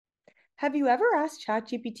Have you ever asked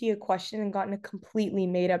ChatGPT a question and gotten a completely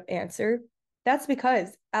made-up answer? That's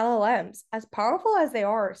because LLMs, as powerful as they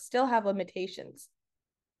are, still have limitations.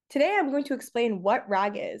 Today, I'm going to explain what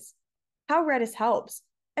RAG is, how Redis helps,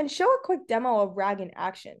 and show a quick demo of RAG in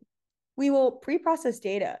action. We will pre-process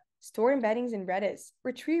data, store embeddings in Redis,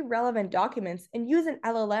 retrieve relevant documents, and use an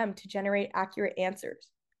LLM to generate accurate answers.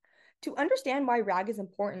 To understand why RAG is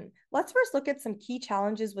important, let's first look at some key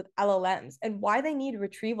challenges with LLMs and why they need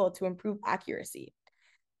retrieval to improve accuracy.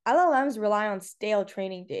 LLMs rely on stale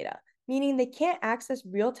training data, meaning they can't access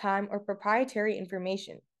real-time or proprietary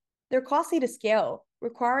information. They're costly to scale,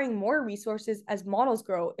 requiring more resources as models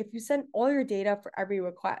grow if you send all your data for every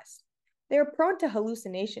request. They are prone to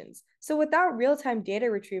hallucinations, so without real-time data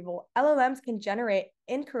retrieval, LLMs can generate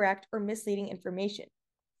incorrect or misleading information.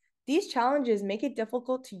 These challenges make it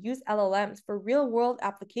difficult to use LLMs for real-world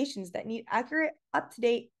applications that need accurate,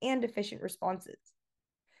 up-to-date, and efficient responses.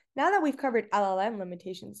 Now that we've covered LLM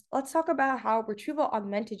limitations, let's talk about how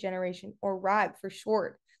Retrieval-Augmented Generation, or RAG for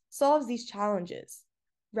short, solves these challenges.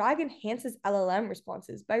 RAG enhances LLM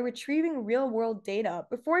responses by retrieving real-world data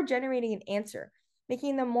before generating an answer,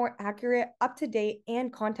 making them more accurate, up-to-date,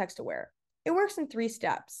 and context-aware. It works in 3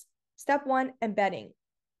 steps. Step 1, embedding.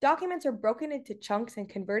 Documents are broken into chunks and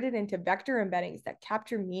converted into vector embeddings that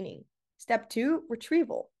capture meaning. Step 2,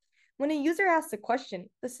 retrieval. When a user asks a question,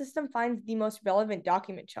 the system finds the most relevant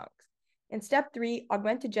document chunks. In step 3,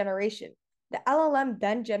 augmented generation. The LLM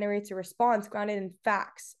then generates a response grounded in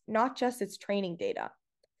facts, not just its training data.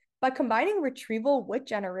 By combining retrieval with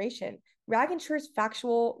generation, RAG ensures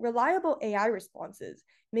factual, reliable AI responses,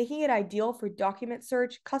 making it ideal for document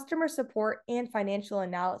search, customer support, and financial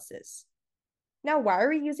analysis. Now, why are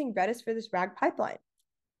we using Redis for this RAG pipeline?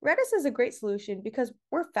 Redis is a great solution because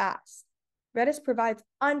we're fast. Redis provides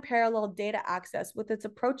unparalleled data access with its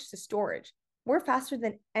approach to storage. We're faster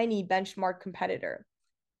than any benchmark competitor.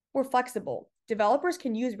 We're flexible. Developers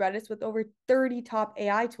can use Redis with over 30 top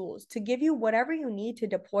AI tools to give you whatever you need to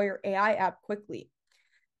deploy your AI app quickly.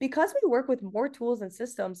 Because we work with more tools and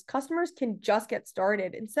systems, customers can just get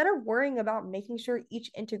started instead of worrying about making sure each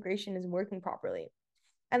integration is working properly.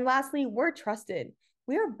 And lastly, we're trusted.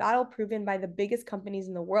 We are battle-proven by the biggest companies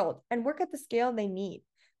in the world and work at the scale they need.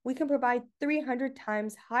 We can provide 300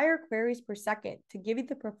 times higher queries per second to give you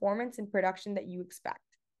the performance in production that you expect.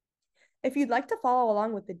 If you'd like to follow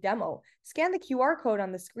along with the demo, scan the QR code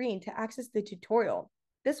on the screen to access the tutorial.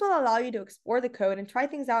 This will allow you to explore the code and try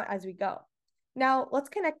things out as we go. Now, let's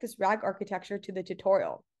connect this RAG architecture to the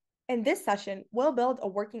tutorial. In this session, we'll build a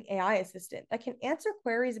working AI assistant that can answer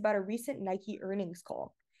queries about a recent Nike earnings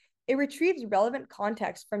call. It retrieves relevant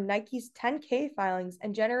context from Nike's 10K filings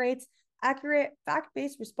and generates accurate,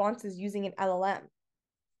 fact-based responses using an LLM.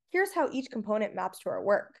 Here's how each component maps to our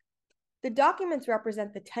work. The documents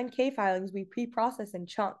represent the 10K filings we pre-process in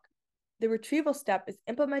chunk. The retrieval step is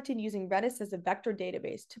implemented using Redis as a vector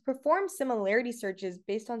database to perform similarity searches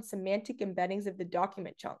based on semantic embeddings of the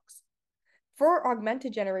document chunks. For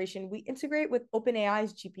augmented generation, we integrate with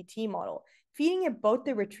OpenAI's GPT model, feeding it both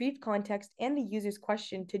the retrieved context and the user's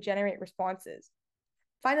question to generate responses.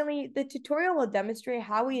 Finally, the tutorial will demonstrate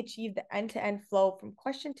how we achieve the end-to-end flow from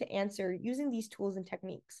question to answer using these tools and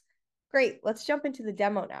techniques. Great, let's jump into the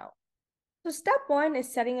demo now. So step 1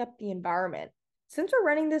 is setting up the environment. Since we're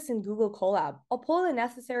running this in Google Colab, I'll pull the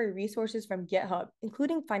necessary resources from GitHub,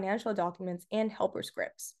 including financial documents and helper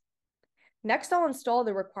scripts. Next, I'll install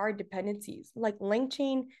the required dependencies like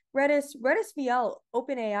LangChain, Redis, RedisVL,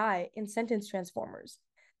 OpenAI, and sentence transformers.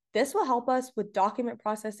 This will help us with document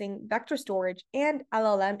processing, vector storage, and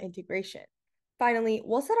LLM integration. Finally,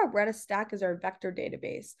 we'll set up Redis Stack as our vector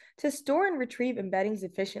database to store and retrieve embeddings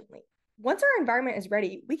efficiently. Once our environment is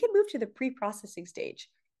ready, we can move to the pre-processing stage.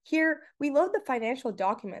 Here, we load the financial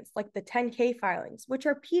documents like the 10K filings, which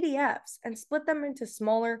are PDFs, and split them into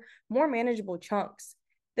smaller, more manageable chunks.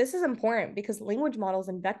 This is important because language models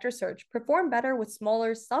and vector search perform better with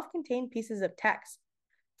smaller, self-contained pieces of text.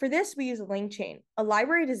 For this, we use LangChain, a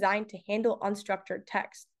library designed to handle unstructured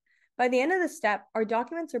text. By the end of the step, our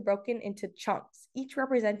documents are broken into chunks, each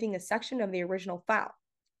representing a section of the original file.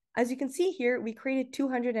 As you can see here, we created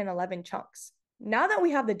 211 chunks. Now that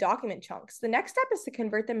we have the document chunks, the next step is to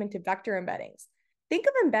convert them into vector embeddings. Think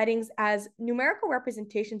of embeddings as numerical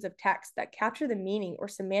representations of text that capture the meaning or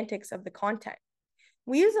semantics of the content.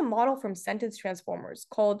 We use a model from sentence transformers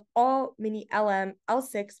called all-mini-lm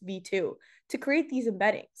L6v2 to create these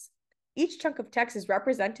embeddings. Each chunk of text is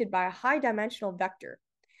represented by a high-dimensional vector.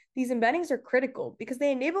 These embeddings are critical because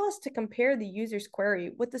they enable us to compare the user's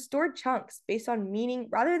query with the stored chunks based on meaning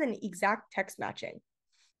rather than exact text matching.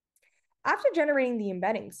 After generating the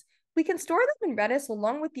embeddings, We can store them in Redis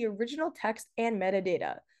along with the original text and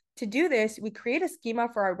metadata. To do this, we create a schema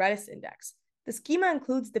for our Redis index. The schema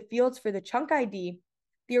includes the fields for the chunk ID,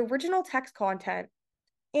 the original text content,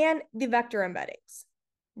 and the vector embeddings.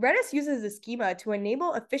 Redis uses the schema to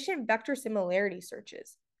enable efficient vector similarity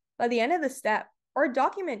searches. By the end of the step, our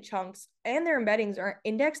document chunks and their embeddings are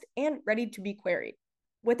indexed and ready to be queried.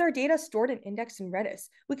 With our data stored and indexed in Redis,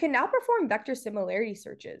 we can now perform vector similarity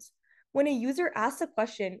searches. When a user asks a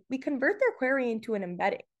question, we convert their query into an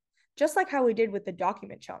embedding, just like how we did with the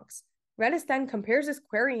document chunks. Redis then compares this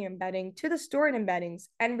query embedding to the stored embeddings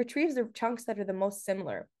and retrieves the chunks that are the most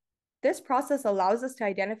similar. This process allows us to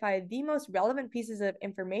identify the most relevant pieces of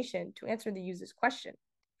information to answer the user's question.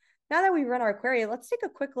 Now that we've run our query, let's take a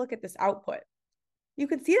quick look at this output. You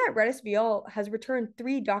can see that RedisVL has returned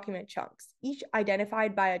 3 document chunks, each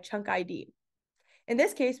identified by a chunk ID. In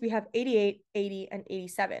this case, we have 88, 80, and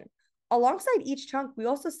 87. Alongside each chunk, we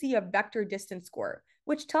also see a vector distance score,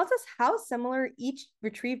 which tells us how similar each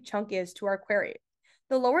retrieved chunk is to our query.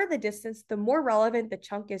 The lower the distance, the more relevant the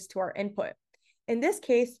chunk is to our input. In this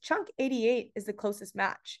case, chunk 88 is the closest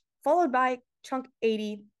match, followed by chunk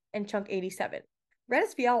 80 and chunk 87.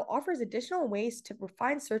 RedisVL offers additional ways to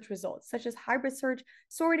refine search results, such as hybrid search,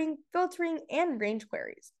 sorting, filtering, and range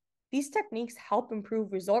queries. These techniques help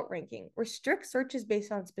improve result ranking, restrict searches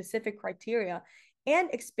based on specific criteria, and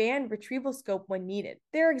expand retrieval scope when needed.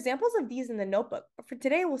 There are examples of these in the notebook, but for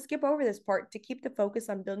today, we'll skip over this part to keep the focus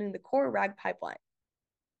on building the core RAG pipeline.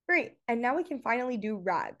 Great, and now we can finally do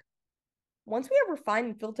RAG. Once we have refined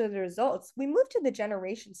and filtered the results, we move to the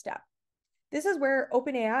generation step. This is where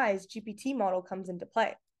OpenAI's GPT model comes into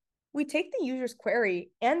play. We take the user's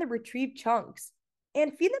query and the retrieved chunks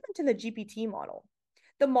and feed them into the GPT model.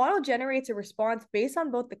 The model generates a response based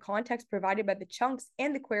on both the context provided by the chunks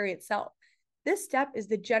and the query itself. This step is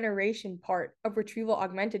the generation part of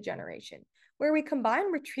retrieval-augmented generation, where we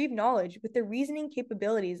combine retrieved knowledge with the reasoning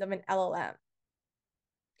capabilities of an LLM.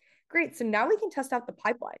 Great, so now we can test out the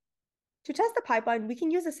pipeline. To test the pipeline, we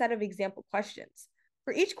can use a set of example questions.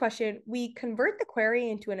 For each question, we convert the query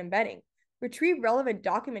into an embedding, retrieve relevant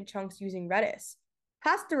document chunks using Redis,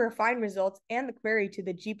 pass the refined results and the query to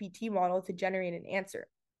the GPT model to generate an answer.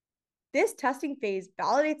 This testing phase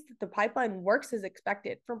validates that the pipeline works as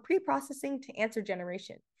expected, from pre-processing to answer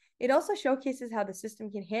generation. It also showcases how the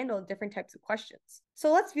system can handle different types of questions.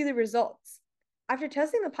 So let's view the results. After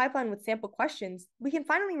testing the pipeline with sample questions, we can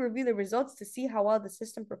finally review the results to see how well the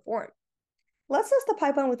system performed. Let's test the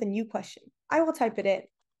pipeline with a new question. I will type it in.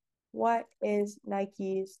 What is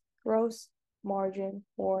Nike's gross margin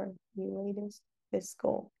for the latest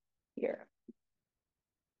fiscal year?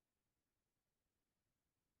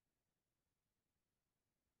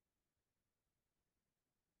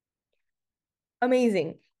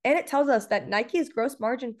 Amazing. And it tells us that Nike's gross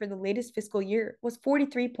margin for the latest fiscal year was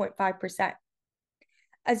 43.5%.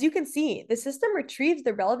 As you can see, the system retrieves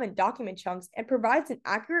the relevant document chunks and provides an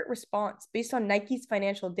accurate response based on Nike's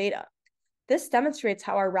financial data. This demonstrates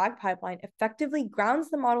how our RAG pipeline effectively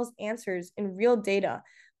grounds the model's answers in real data,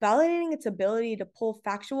 validating its ability to pull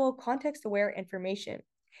factual, context-aware information.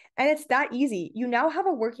 And it's that easy. You now have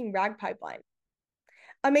a working RAG pipeline.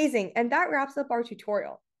 Amazing, and that wraps up our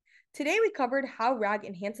tutorial. Today, we covered how RAG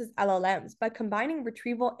enhances LLMs by combining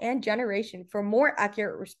retrieval and generation for more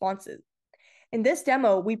accurate responses. In this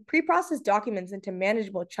demo, we pre-processed documents into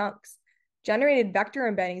manageable chunks, generated vector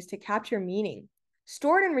embeddings to capture meaning,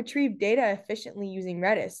 stored and retrieved data efficiently using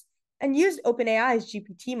Redis, and used OpenAI's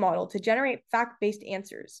GPT model to generate fact-based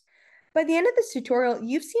answers. By the end of this tutorial,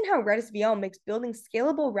 you've seen how RedisVL makes building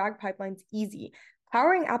scalable RAG pipelines easy,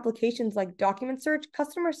 powering applications like document search,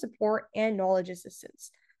 customer support, and knowledge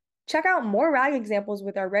assistance. Check out more RAG examples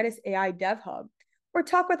with our Redis AI Dev Hub, or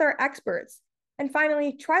talk with our experts. And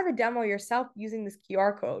finally, try the demo yourself using this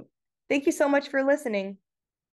QR code. Thank you so much for listening.